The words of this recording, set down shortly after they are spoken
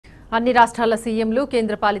అన్ని రాష్ట్రాల సీఎంలు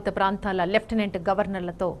కేంద్రపాలిత ప్రాంతాల లెఫ్టినెంట్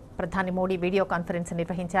గవర్నర్లతో ప్రధాని మోడీ వీడియో కాన్ఫరెన్స్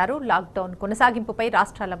నిర్వహించారు. లాక్డౌన్ కొనసాగింపుపై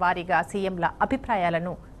రాష్ట్రాల వారీగా సీఎంల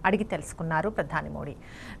అభిప్రాయాలను అడిగి తెలుసుకున్నారు ప్రధాని మోడీ.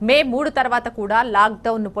 మే 3 తర్వాత కూడా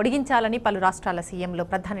లాక్డౌన్ను పొడిగించాలని పలు రాష్ట్రాల సీఎంలు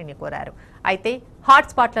ప్రధానిని కోరారు. అయితే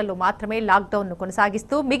హాట్స్పాట్లలో మాత్రమే లాక్డౌన్ను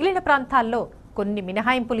కొనసాగిస్తూ మిగిలిన ప్రాంతాల్లో కొన్ని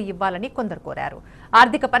మినహాయింపులు ఇవ్వాలని కొందరు కోరారు.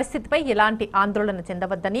 ఆర్థిక పరిస్థితిపై ఎలాంటి ఆందోళన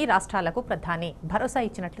చెందవద్దని రాష్ట్రాలకు ప్రధాని భరోసా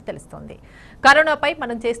ఇచ్చినట్లు తెలుస్తోంది. కరోనాపై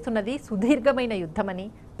మనం చేస్తున్నది సుదీర్ఘమైన యుద్ధమని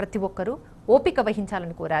ప్రతి ఒక్కరూ ఓపిక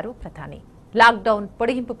వహించాలని కోరారు ప్రధాని. లాక్డౌన్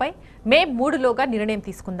పొడిగింపుపై మే 3లోగా నిర్ణయం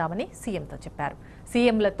తీసుకుందామని సీఎంతో చెప్పారు.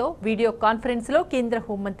 సీఎంలతో వీడియో కాన్ఫరెన్స్లో కేంద్ర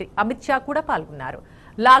హోంమంత్రి అమిత్ షా కూడా పాల్గొన్నారు.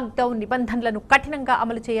 లాక్డౌన్ నిబంధనలను కఠినంగా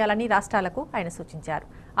అమలు చేయాలని రాష్ట్రాలకు ఆయన సూచించారు.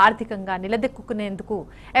 ఆర్థికంగా నిలదొక్కునేందుకు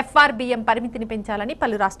ఎఫ్ఆర్బీఎం పరిమితిని పెంచాలని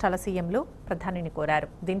పలు రాష్ట్రాల సీఎంలు ప్రధానిని కోరారు.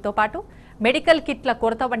 దీంతో పాటు మెడికల్ కిట్ల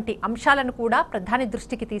కొరత వంటి అంశాలను కూడా ప్రధాని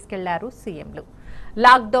దృష్టికి తీసుకెళ్లారు సీఎంలు.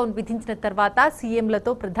 లాక్డౌన్ విధించిన తర్వాత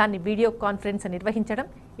సీఎంలతో ప్రధాని వీడియో కాన్ఫరెన్స్ నిర్వహించడం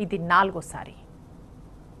ఇది 4వ సారి.